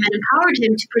supported him and empowered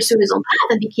him to pursue his own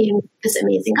path and became this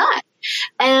amazing guy.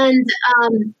 And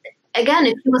again,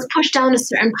 if he was pushed down a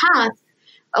certain path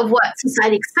of what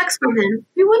society expects from him,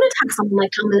 we wouldn't have someone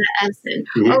like Thomas Edison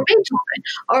or Beethoven,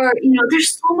 or there's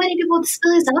so many people with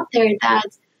disabilities out there that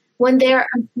when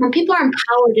people are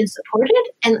empowered and supported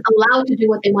and allowed to do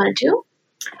what they want to do,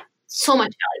 so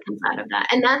much value comes out of that.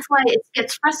 And that's why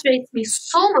it frustrates me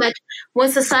so much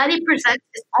when society presents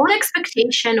its own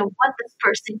expectation of what this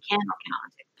person can or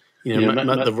cannot do.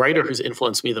 The writer who's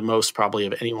influenced me the most, probably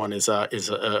of anyone, is a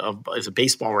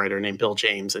baseball writer named Bill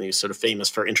James, and he's sort of famous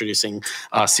for introducing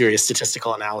serious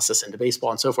statistical analysis into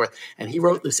baseball and so forth. And he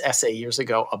wrote this essay years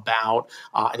ago about,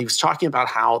 and he was talking about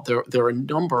how there are a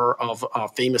number of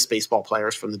famous baseball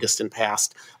players from the distant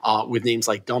past with names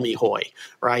like Dummy Hoy,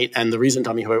 right? And the reason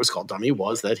Dummy Hoy was called Dummy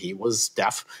was that he was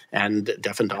deaf and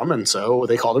dumb, and so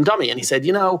they called him Dummy. And he said,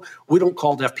 we don't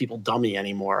call deaf people dummy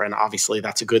anymore, and obviously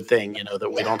that's a good thing,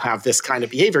 that we don't have this kind of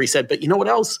behavior. He said, but you know what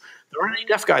else? There aren't any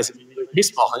deaf guys in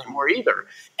baseball anymore either.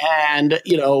 And,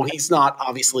 he's not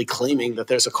obviously claiming that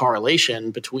there's a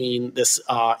correlation between this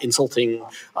insulting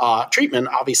treatment,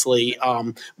 obviously,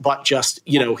 but just,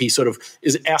 he sort of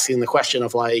is asking the question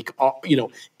of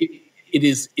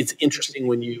it's interesting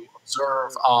when you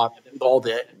observe all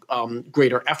the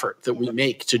greater effort that we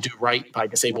make to do right by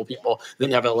disabled people, that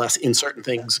nevertheless in certain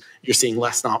things you're seeing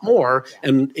less, not more.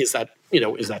 And is that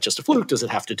just a fluke? Does it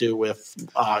have to do with,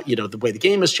 the way the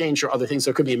game has changed or other things?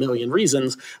 There could be a million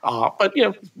reasons, but,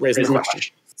 raising the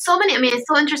question. So many, it's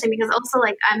so interesting because also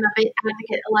I'm a big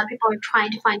advocate. A lot of people are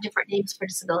trying to find different names for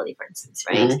disability, for instance,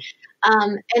 right?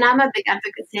 And I'm a big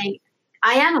advocate saying,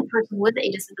 I am a person with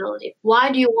a disability.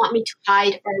 Why do you want me to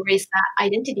hide or erase that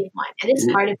identity of mine? It is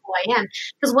part of who I am.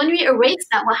 Because when we erase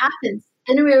that, what happens?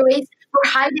 Then we're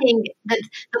hiding the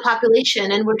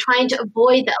population, and we're trying to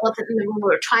avoid the elephant in the room.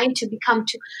 We're trying to become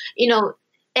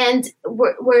and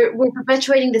we're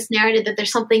perpetuating this narrative that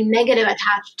there's something negative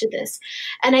attached to this.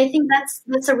 And I think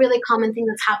that's a really common thing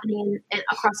that's happening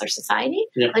across our society.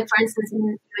 Yeah. Like, for instance, in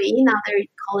UAE, now they're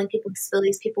calling people with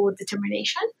disabilities people with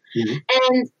determination.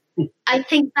 And I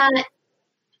think that,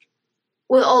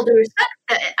 with all due respect,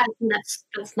 I think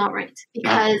that's not right,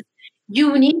 because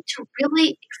you need to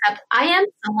really accept I am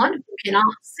someone who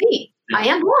cannot see. I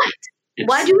am blind. Yes.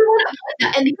 Why do we want to avoid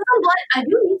that? And because I'm blind, I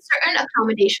do need certain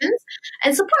accommodations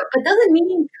and support, but doesn't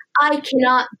mean I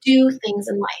cannot do things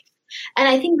in life. And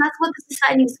I think that's what the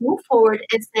society needs to move forward,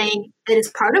 is saying that it's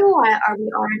part of who we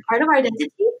are and part of our identity,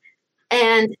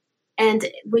 and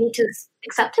we need to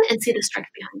accept it and see the strength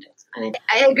behind it. And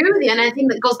I agree with you, and I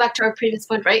think that goes back to our previous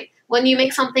point, right? When you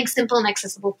make something simple and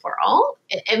accessible for all,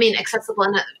 accessible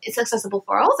and it's accessible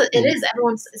for all, so it is.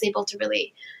 Everyone is able to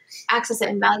really access it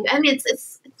and value.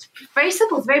 It's very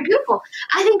simple. It's very beautiful.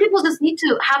 I think people just need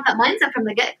to have that mindset from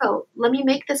the get-go. Let me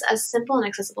make this as simple and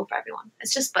accessible for everyone.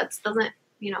 It's just, but it doesn't,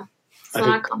 it's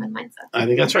not a common mindset. I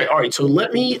think that's right. All right, so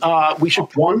let me,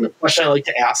 one question I like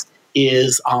to ask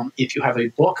is if you have a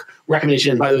book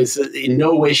recommendation. By the way, in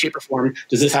no way, shape, or form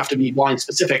does this have to be blind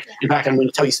specific. In fact, I'm going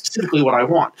to tell you specifically what I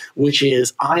want, which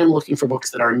is I am looking for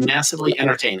books that are massively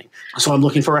entertaining. So I'm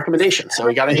looking for recommendations. So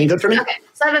you got anything good for me? Okay,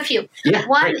 so I have a few. Yeah,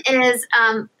 one is,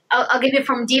 I'll give you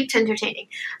from deep to entertaining.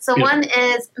 So one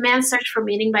is Man's Search for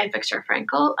Meaning by Viktor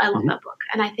Frankl. I love that book.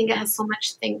 And I think it has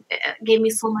it gave me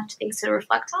so much things to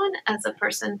reflect on as a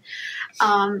person.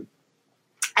 And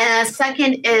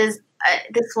second is,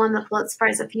 this one that Pulitzer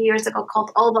Prize a few years ago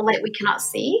called All the Light We Cannot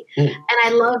See. And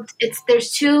I loved there's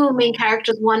two main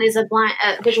characters. One is a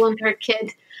visual impaired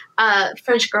kid,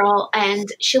 French girl, and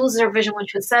she loses her vision when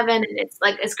she was 7, and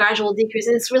it's gradual decrease.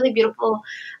 And it's really beautiful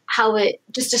how it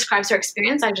just describes her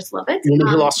experience. I just love it. Woman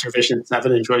who lost her vision at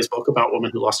 7 enjoys book about woman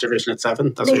who lost her vision at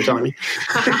 7. That's what you're telling me.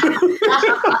 No,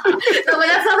 but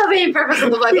that's not the main purpose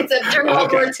of the book. It's during World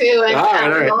War II and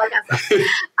all that kind of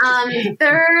stuff.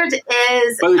 Third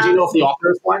is. By the way, do you know if the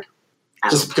author is blind?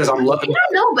 Just because I'm looking. I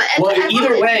don't know, but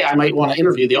either way, I might want to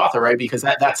interview the author, right? Because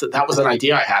that was an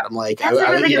idea I had. I'm like,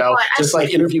 just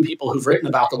like interview people who've written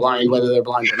about the blind, whether they're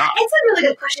blind or not. It's a really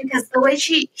good question, because the way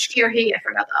she or he, I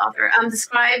forgot the author,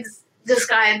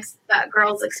 describes that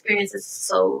girl's experience is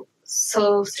so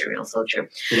surreal, so true.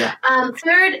 Yeah.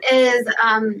 Third is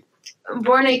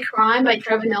Born a Crime by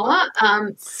Trevor Noah.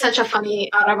 Such a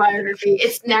funny autobiography.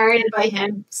 It's narrated by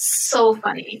him. So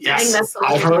funny. Yes. I think that's so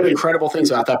I've heard incredible things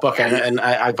about that book, and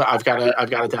I've got to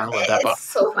download that book. It's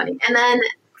so funny. And then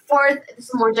fourth, this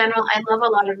is more general. I love a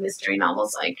lot of mystery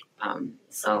novels, like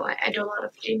So I do a lot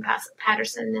of Jane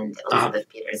Patterson and Elizabeth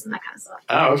Peters and that kind of stuff.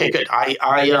 Oh, okay, good.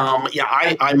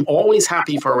 I'm always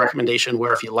happy for a recommendation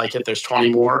where if you like it, there's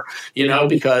 20 more,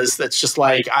 because that's just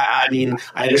like, I mean,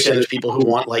 I understand there's people who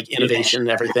want like innovation and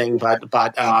everything, but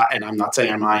and I'm not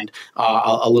saying I mind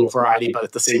a little variety, but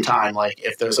at the same time, like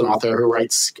if there's an author who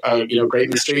writes, great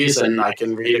mysteries and I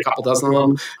can read a couple dozen of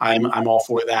them, I'm all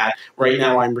for that. Right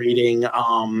now I'm reading,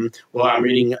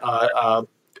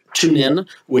 Tune In,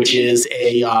 which is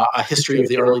a history of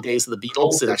the early days of the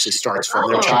Beatles. It actually starts from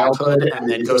their childhood and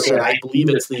then goes to, I believe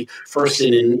it's the first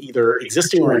in either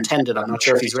existing or intended, I'm not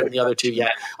sure if he's written the other two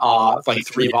yet, like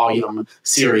 3-volume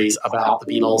series about the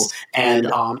Beatles. And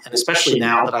especially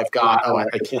now that I've got,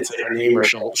 I can't say her name or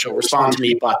she'll respond to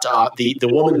me, but the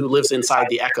woman who lives inside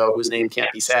the Echo, whose name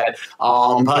can't be said.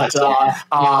 But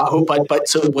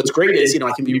so what's great is,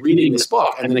 I can be reading this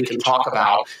book and then it can talk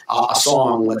about a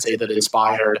song, let's say, that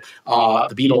inspired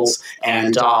the Beatles,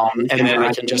 and then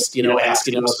I can just ask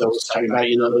so it's talking about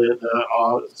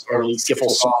the early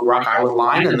skiffle song Rock Island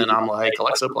Line, and then I'm like,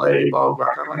 Alexa, play Rock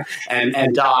Island Line,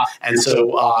 and so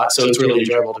it's really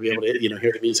enjoyable to be able to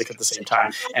hear the music at the same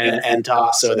time, and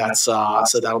so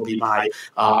that'll be my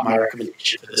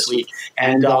recommendation for this week,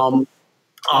 and.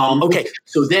 Okay,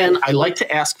 so then I like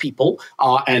to ask people,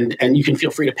 and you can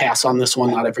feel free to pass on this one.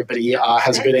 Not everybody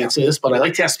has a good answer to this, but I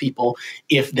like to ask people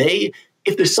if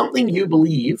there's something you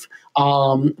believe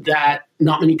that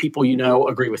not many people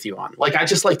agree with you on. Like I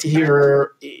just like to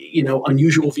hear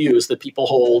unusual views that people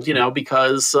hold,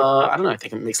 because I don't know. I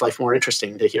think it makes life more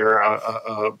interesting to hear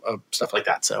stuff like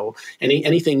that. So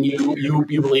anything you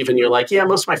believe in, you're like, yeah,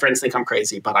 most of my friends think I'm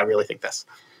crazy, but I really think this.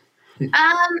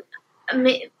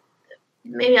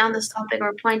 Maybe on this topic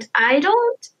or point, I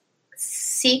don't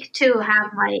seek to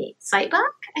have my sight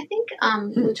back, I think,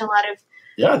 which a lot of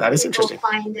that is people interesting.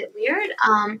 Find it weird.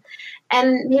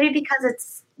 And maybe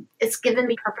because it's given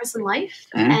me purpose in life.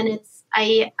 Mm-hmm. And it's,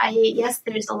 yes,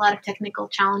 there's a lot of technical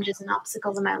challenges and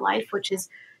obstacles in my life, which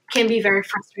can be very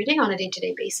frustrating on a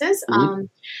day-to-day basis. Mm-hmm.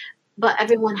 But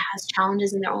everyone has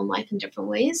challenges in their own life in different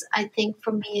ways. I think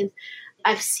for me,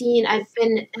 I've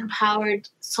been empowered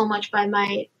so much by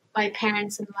my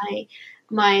parents and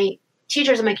my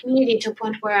teachers in my community to a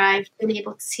point where I've been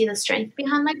able to see the strength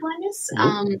behind my blindness.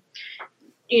 Mm-hmm.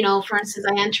 For instance,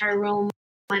 I enter a room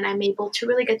and I'm able to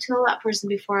really get to know that person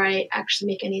before I actually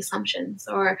make any assumptions,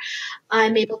 or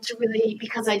I'm able to really,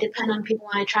 because I depend on people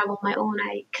when I travel on my own,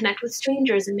 I connect with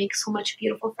strangers and make so much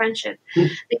beautiful friendship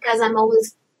because I'm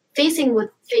always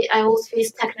I always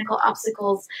face technical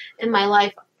obstacles in my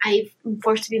life. I'm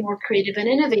forced to be more creative and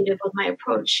innovative with my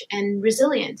approach and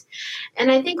resilient.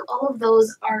 And I think all of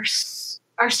those are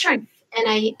strength. And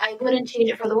I wouldn't change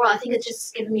it for the world. I think it's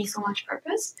just given me so much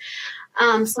purpose.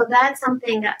 So that's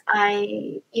something that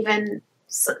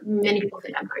many people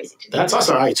think I'm crazy to do. That's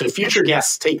awesome. All right. So future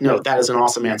guests, take note. That is an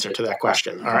awesome answer to that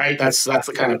question. All right. That's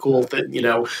the kind of cool thing,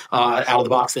 out of the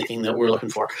box thinking that we're looking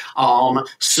for.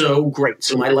 So great.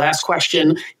 So my last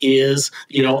question is,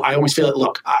 I always feel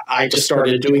look, I just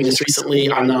started doing this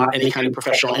recently. I'm not any kind of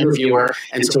professional interviewer.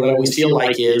 And so what I always feel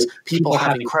like is people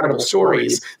have incredible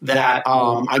stories that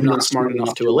I'm not smart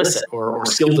enough to elicit or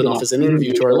skilled enough as an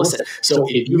interviewer to elicit. So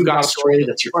if you've got a story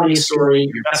that's your funniest story,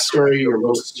 your best story, your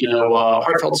most,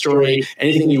 heartfelt story,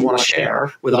 anything you want to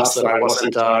share with us that I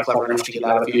wasn't clever enough to get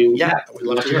out of you yet, we'd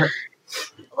love to hear.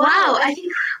 Wow, I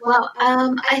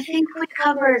think we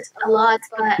covered a lot,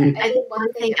 but I think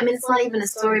one thing, it's not even a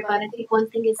story, but I think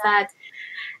one thing is that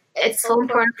it's so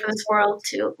important for this world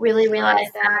to really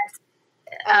realize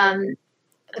that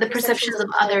the perceptions of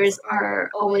others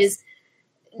are always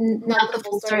not the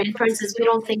full story. And for instance, we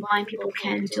don't think blind people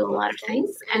can do a lot of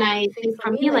things. And I think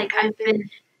for me,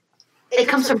 it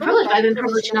comes from privilege. I've been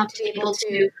privileged enough to be able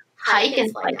to hike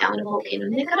and slide down a volcano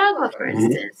in Nicaragua, for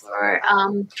instance,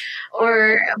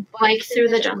 or bike through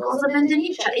the jungles of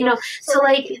Indonesia. So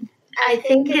I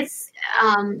think it's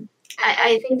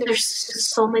I think there's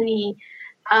so many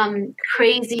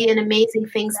crazy and amazing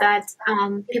things that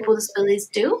people with disabilities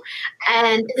do,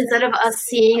 and instead of us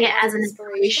seeing it as an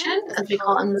inspiration, as we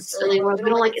call it in the disability world, we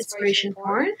don't like inspiration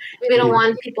porn. We don't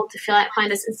want people to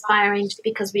find us inspiring just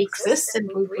because we exist and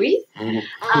we breathe,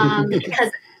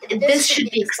 because this should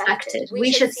be expected.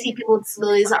 We should see people with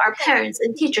disabilities, our parents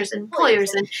and teachers and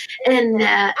employers and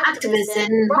activists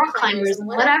and rock climbers and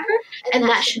whatever, and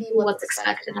that should be what's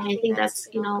expected. And I think that's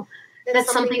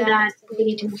that's something that we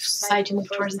need to move society move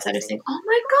towards, instead of saying, "Oh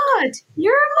my God,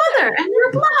 you're a mother and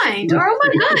you're blind," or "Oh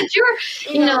my God, you're,"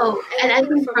 And I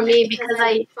think for me, because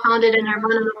I founded and I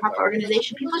run a nonprofit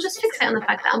organization, people just fixate on the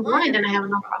fact that I'm blind and I have a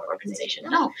nonprofit organization.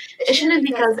 No, it shouldn't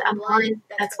be because I'm blind.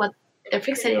 That's what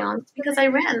fixated on is because I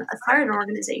started an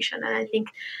organization, and I think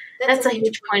that's a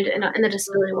huge point in the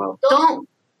disability world. Don't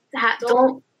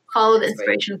follow the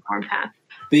inspiration form path.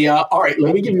 All right,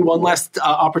 let me give you one last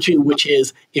opportunity, which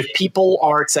is if people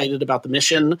are excited about the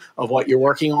mission of what you're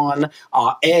working on,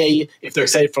 if they're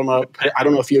excited I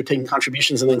don't know if you're taking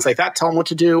contributions and things like that, tell them what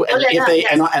to do. And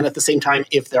and at the same time,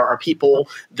 if there are people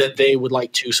that they would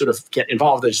like to sort of get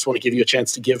involved, I just want to give you a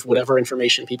chance to give whatever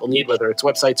information people need, whether it's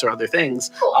websites or other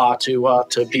things,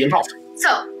 to be involved.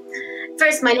 So,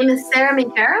 first, my name is Sarah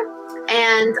Minkara.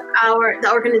 And the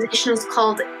organization is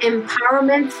called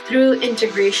Empowerment Through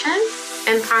Integration,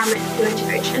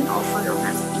 also known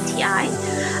as ETI.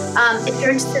 If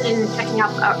you're interested in checking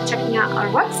out our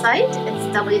website, it's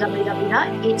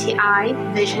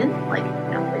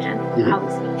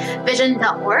www.etivision,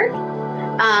 vision.org,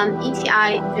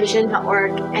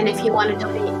 etivision.org. And if you want to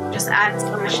donate, just add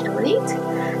 /donate.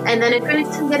 And then if you're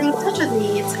interested in getting in touch with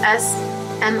me, it's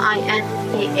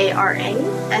SMINKARA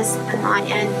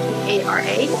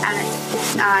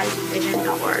at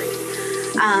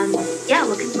etivision.org.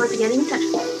 Looking forward to getting in touch.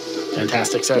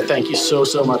 Fantastic, Sarah. Thank you so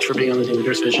much for being on the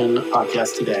Dangerous Vision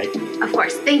podcast today. Of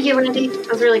course. Thank you, Randy. It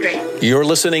was really great. You're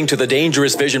listening to the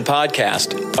Dangerous Vision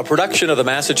podcast, a production of the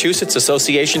Massachusetts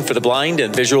Association for the Blind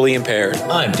and Visually Impaired.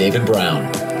 I'm David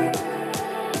Brown.